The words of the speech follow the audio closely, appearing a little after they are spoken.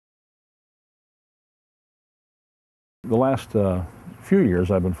The last few years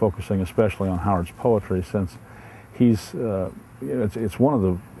I've been focusing especially on Howard's poetry, since it's one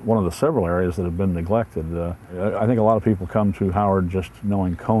of the several areas that have been neglected. I think a lot of people come to Howard just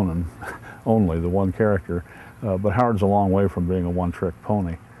knowing Conan only, the one character, but Howard's a long way from being a one-trick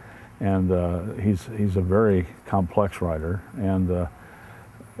pony, and he's a very complex writer. And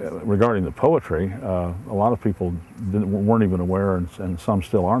regarding the poetry, a lot of people weren't even aware, and some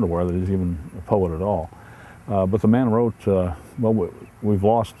still aren't aware, that he's even a poet at all. But the man wrote, well,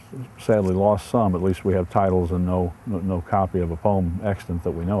 we've sadly lost some. At least we have titles and no copy of a poem extant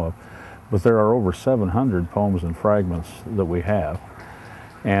that we know of. But there are over 700 poems and fragments that we have.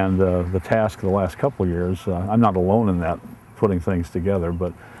 And the task the last couple of years, I'm not alone in that, putting things together,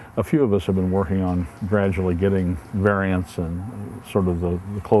 but a few of us have been working on gradually getting variants and sort of the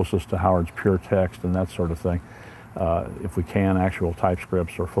closest to Howard's pure text and that sort of thing. If we can, actual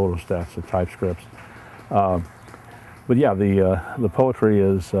typescripts or photostats of typescripts. But yeah, the poetry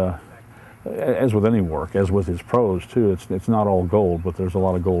is, as with any work, as with his prose too, it's not all gold, but there's a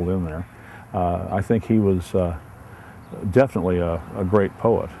lot of gold in there. I think he was definitely a great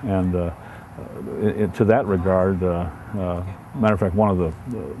poet, and to that regard, matter of fact, one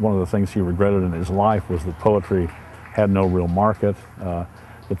of the things he regretted in his life was that poetry had no real market.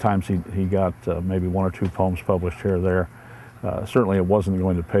 The times he got maybe one or two poems published here or there, certainly it wasn't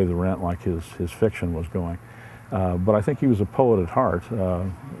going to pay the rent like his fiction was going. But I think he was a poet at heart,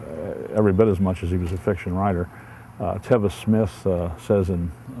 every bit as much as he was a fiction writer. Tevis Smith says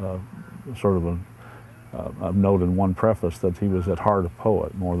in sort of a note in one preface that he was at heart a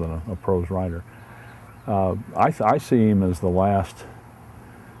poet more than a prose writer. I see him as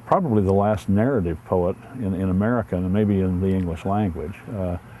probably the last narrative poet in America, and maybe in the English language.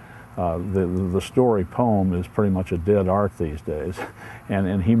 The story poem is pretty much a dead art these days,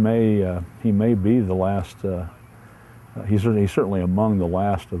 and he may be the last. He's certainly among the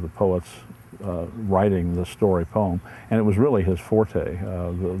last of the poets writing the story poem, and it was really his forte,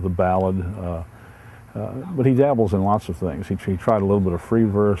 the ballad. But he dabbles in lots of things. He tried a little bit of free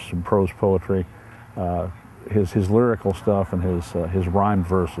verse, some prose poetry. His lyrical stuff and his rhymed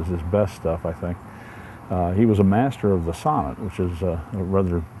verse is his best stuff, I think. He was a master of the sonnet, which is a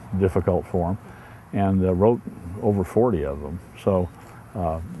rather difficult form, and wrote over 40 of them. So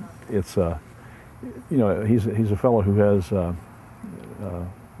it's you know, he's a fellow who has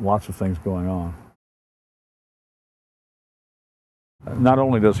lots of things going on. Not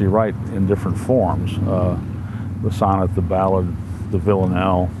only does he write in different forms, the sonnet, the ballad, the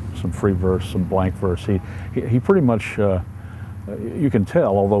villanelle, some free verse, some blank verse. He pretty much, you can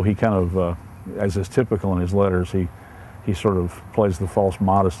tell, although he kind of, as is typical in his letters, he sort of plays the false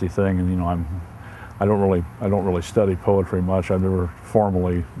modesty thing, and you know, I don't really study poetry much. I've never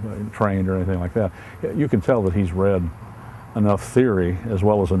formally trained or anything like that. You can tell that he's read enough theory as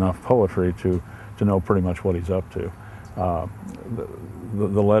well as enough poetry to know pretty much what he's up to.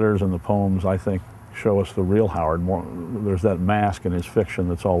 The letters and the poems, I think, show us the real Howard. There's that mask in his fiction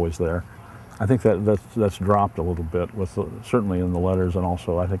that's always there. I think that's dropped a little bit, certainly in the letters, and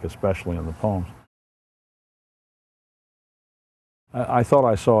also I think especially in the poems. I thought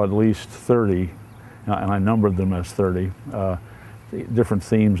I saw at least 30, and I numbered them as 30, different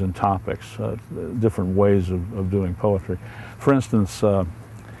themes and topics, different ways of doing poetry. For instance,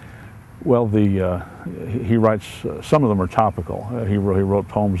 well, he writes, some of them are topical. He wrote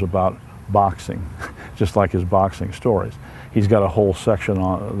poems about boxing, just like his boxing stories. He's got a whole section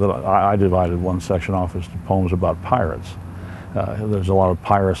I divided one section off as poems about pirates. There's a lot of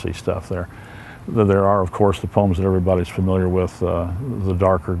piracy stuff there. There are, of course, the poems that everybody's familiar with, the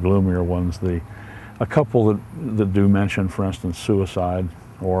darker, gloomier ones. A couple that do mention, for instance, suicide,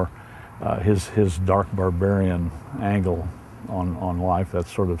 or his dark barbarian angle on life, that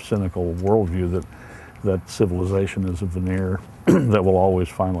sort of cynical worldview that civilization is a veneer that will always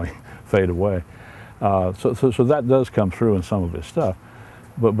finally fade away. So that does come through in some of his stuff.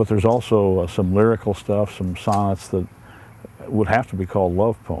 But there's also some lyrical stuff, some sonnets that would have to be called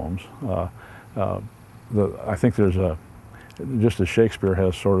love poems. I think there's just as Shakespeare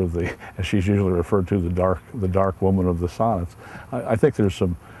has sort of as she's usually referred to, the dark woman of the sonnets. I think there's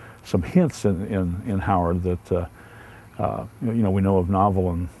some hints in Howard that you know, we know of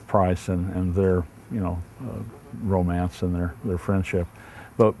Novel and Price and their romance and their friendship,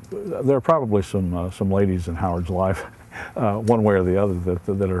 but there are probably some ladies in Howard's life, one way or the other,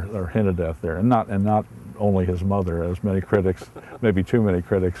 that are hinted at there, and not only his mother, as many critics, maybe too many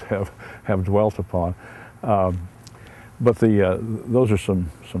critics, have dwelt upon. But those are some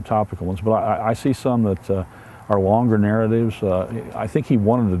topical ones. But I see some that are longer narratives. I think he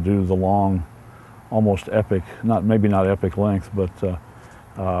wanted to do the long almost epic, maybe not epic length, but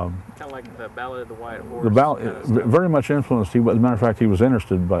kind of like the Ballad of the White Horse. The ballad very much influenced. As a matter of fact, he was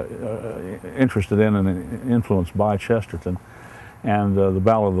interested in and influenced by Chesterton, and the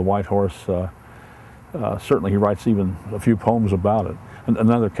Ballad of the White Horse. Certainly, he writes even a few poems about it. And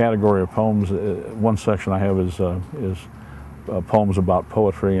another category of poems, one section I have is poems about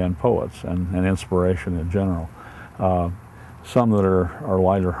poetry and poets and inspiration in general. Some that are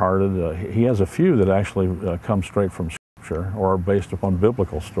lighter-hearted. He has a few that actually come straight from Scripture or are based upon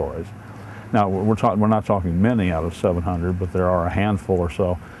biblical stories. Now, we're not talking many out of 700, but there are a handful or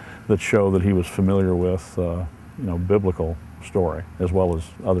so that show that he was familiar with, biblical story as well as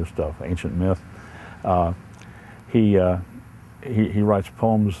other stuff, ancient myth. He writes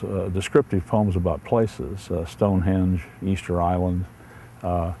poems, descriptive poems about places, Stonehenge, Easter Island,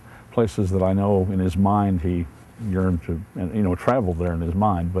 places that I know in his mind he yearned to, and traveled there in his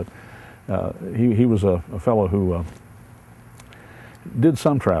mind. But he was a fellow who did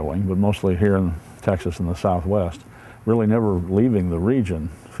some traveling, but mostly here in Texas and the Southwest, really never leaving the region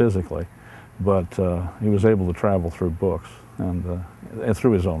physically. But he was able to travel through books and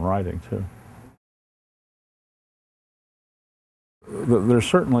through his own writing too. There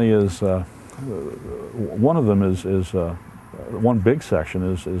certainly is, one of them is one big section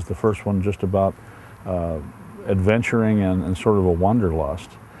is the first one, just about adventuring and sort of a wanderlust.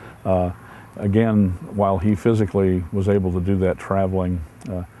 Again, while he physically was able to do that traveling,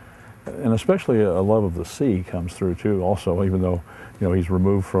 and especially a love of the sea comes through too also, even though he's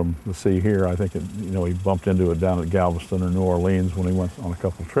removed from the sea here. I think he bumped into it down at Galveston or New Orleans when he went on a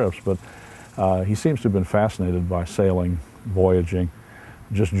couple of trips, but he seems to have been fascinated by sailing, voyaging,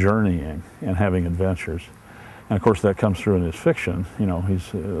 just journeying and having adventures. And of course that comes through in his fiction.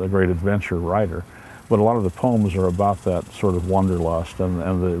 He's a great adventure writer. But a lot of the poems are about that sort of wanderlust and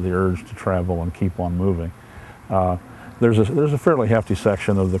the urge to travel and keep on moving. There's a fairly hefty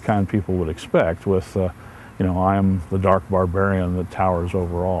section of the kind people would expect with, I am the dark barbarian that towers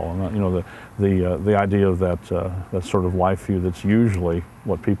over all. And the idea of that sort of life view that's usually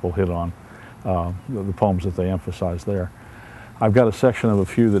what people hit on, the poems that they emphasize there. I've got a section of a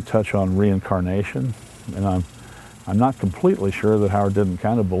few that touch on reincarnation, and I'm not completely sure that Howard didn't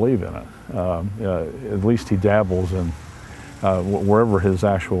kind of believe in it. At least he dabbles in wherever his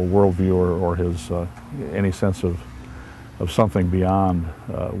actual worldview or his any sense of something beyond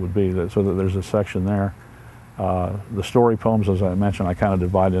would be. So that there's a section there. The story poems, as I mentioned, I kind of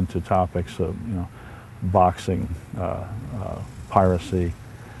divide into topics of boxing, piracy.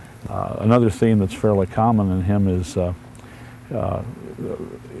 Another theme that's fairly common in him is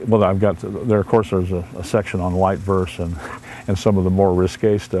well, of course there's a section on light verse and some of the more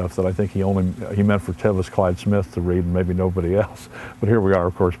risque stuff that I think he meant for Tevis Clyde Smith to read and maybe nobody else. But here we are,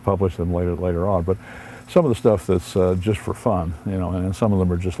 of course, published them later on. But some of the stuff that's just for fun, and some of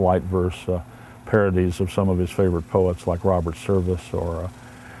them are just light verse parodies of some of his favorite poets like Robert Service or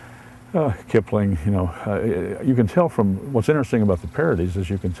Kipling. You can tell from what's interesting about the parodies is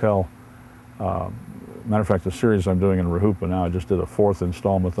you can tell. Matter of fact, the series I'm doing in Rehupan now, I just did a 4th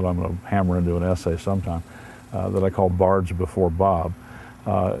installment that I'm going to hammer into an essay sometime that I call Bards Before Bob.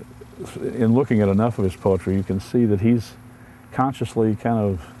 In looking at enough of his poetry, you can see that he's consciously kind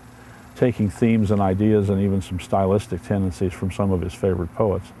of taking themes and ideas and even some stylistic tendencies from some of his favorite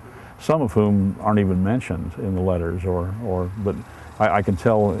poets, some of whom aren't even mentioned in the letters, but I can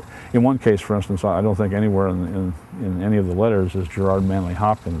tell. In one case, for instance, I don't think anywhere in any of the letters is Gerard Manley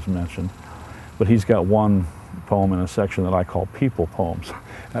Hopkins mentioned. But he's got one poem in a section that I call people poems.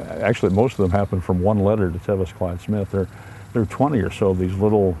 Actually, most of them happen from one letter to Tevis Clyde Smith. There are 20 or so of these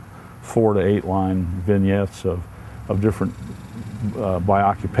little 4 to 8 line vignettes of different, by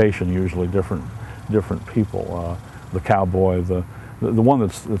occupation usually, different people. The cowboy, the one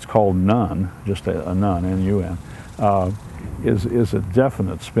that's called Nun, just a nun, N-U-N, is a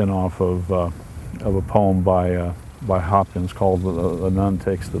definite spin-off of a poem by Hopkins called "A Nun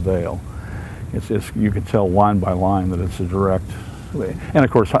Takes the Veil." You can tell line by line that it's a direct, and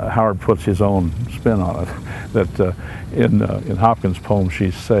of course Howard puts his own spin on it. That in Hopkins' poem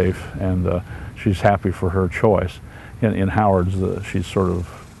she's safe and she's happy for her choice. In Howard's she's sort of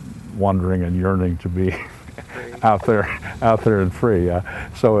wondering and yearning to be out there and free.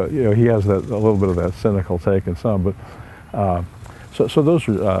 So he has a little bit of that cynical take in some. But so those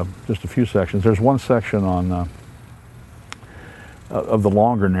are just a few sections. There's one section on. Of the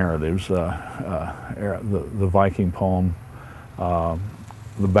longer narratives, the Viking poem,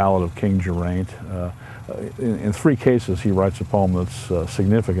 the Ballad of King Geraint. In 3 cases, he writes a poem that's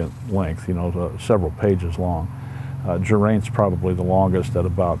significant length, several pages long. Geraint's probably the longest at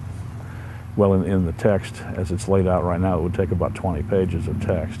about well, in the text, as it's laid out right now, it would take about 20 pages of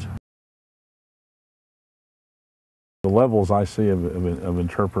text. The levels I see of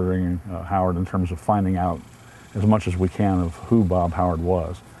interpreting Howard in terms of finding out as much as we can of who Bob Howard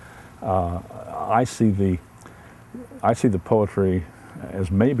was, I see the poetry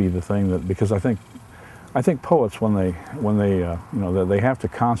as maybe the thing that, because I think poets, when they you know, they have to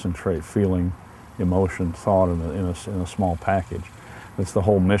concentrate feeling, emotion, thought in a small package. That's the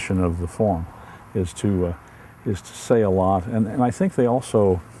whole mission of the form, is to say a lot, and I think they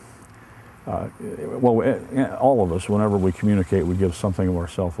also, well, all of us, whenever we communicate, we give something of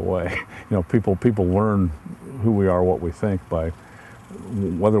ourselves away. You know, people learn who we are, what we think, by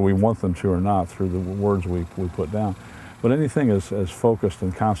whether we want them to or not, through the words we put down. But anything as focused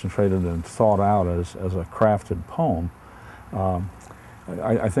and concentrated and thought out as a crafted poem,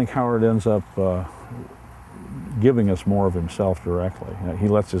 I think Howard ends up giving us more of himself directly. He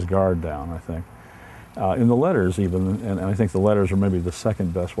lets his guard down, I think. In the letters even, and I think the letters are maybe the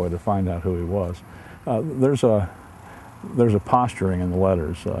second best way to find out who he was, there's a posturing in the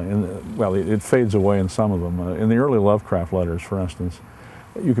letters. Well, it fades away in some of them. In the early Lovecraft letters, for instance,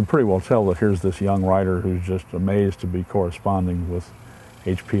 you can pretty well tell that here's this young writer who's just amazed to be corresponding with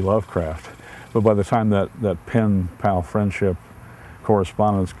H.P. Lovecraft. But by the time that pen-pal friendship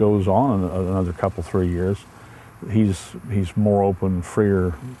correspondence goes on another couple, 3 years, he's more open,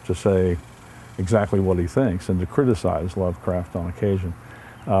 freer to say exactly what he thinks and to criticize Lovecraft on occasion,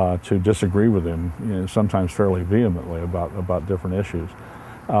 to disagree with him, you know, sometimes fairly vehemently about different issues.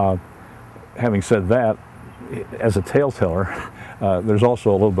 Having said that, as a tale-teller, there's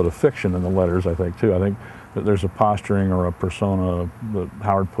also a little bit of fiction in the letters, I think, too. I think that there's a posturing or a persona that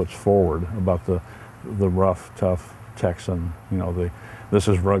Howard puts forward about the rough, tough Texan, you know, this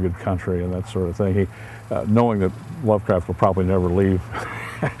is rugged country and that sort of thing. He, knowing that Lovecraft will probably never leave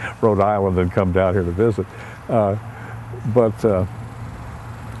Rhode Island and come down here to visit. But the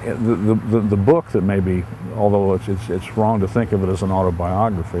book that maybe, although it's wrong to think of it as an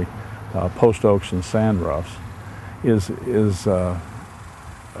autobiography, Post Oaks and Sand Roughs, is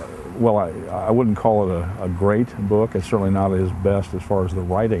well, I wouldn't call it a great book. It's certainly not his best as far as the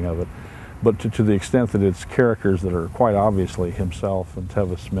writing of it, but to the extent that it's characters that are quite obviously himself and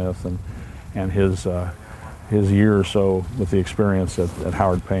Teva Smith and his year or so with the experience at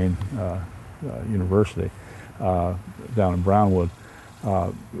Howard Payne University down in Brownwood.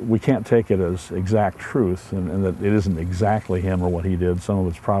 We can't take it as exact truth, and that it isn't exactly him or what he did. Some of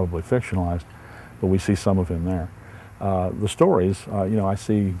it's probably fictionalized, but we see some of him there. The stories, you know, I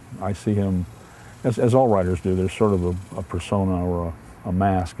see him, as all writers do. There's sort of a persona or a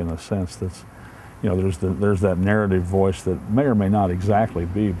mask, in a sense, that's, you know, there's that narrative voice that may or may not exactly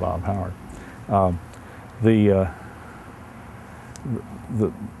be Bob Howard. The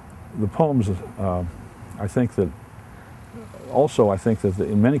poems, I think that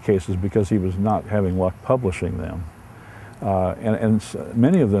in many cases, because he was not having luck publishing them, and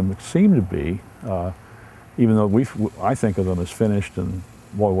many of them seem to be, even though I think of them as finished, and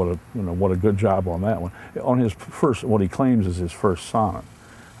boy, what a good job on that one. On his first, what he claims is his first sonnet,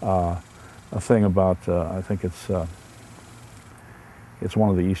 a thing about, I think it's one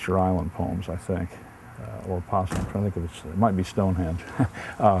of the Easter Island poems, I think, or possibly, I'm trying to think of it might be Stonehenge.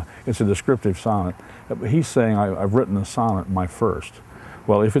 It's a descriptive sonnet. He's saying, I've written a sonnet, my first.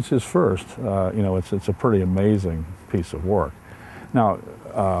 Well, if it's his first, you know, it's a pretty amazing piece of work. Now,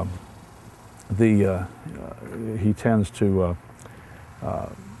 he tends to,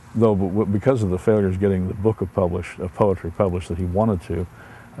 though because of the failures getting the book of poetry published that he wanted to,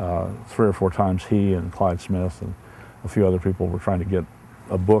 3 or 4 times he and Clyde Smith and a few other people were trying to get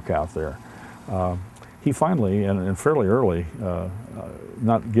a book out there. He finally, and fairly early,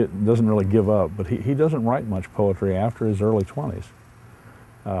 doesn't really give up, but he doesn't write much poetry after his early 20s.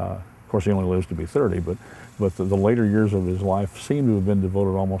 Of course, he only lives to be 30, but the later years of his life seem to have been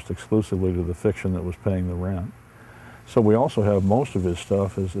devoted almost exclusively to the fiction that was paying the rent. So we also have most of his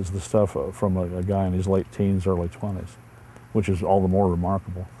stuff is the stuff from a guy in his late teens, early 20s, which is all the more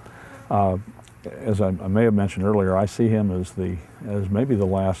remarkable. As I may have mentioned earlier, I see him as maybe the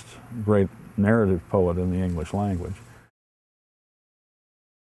last great narrative poet in the English language.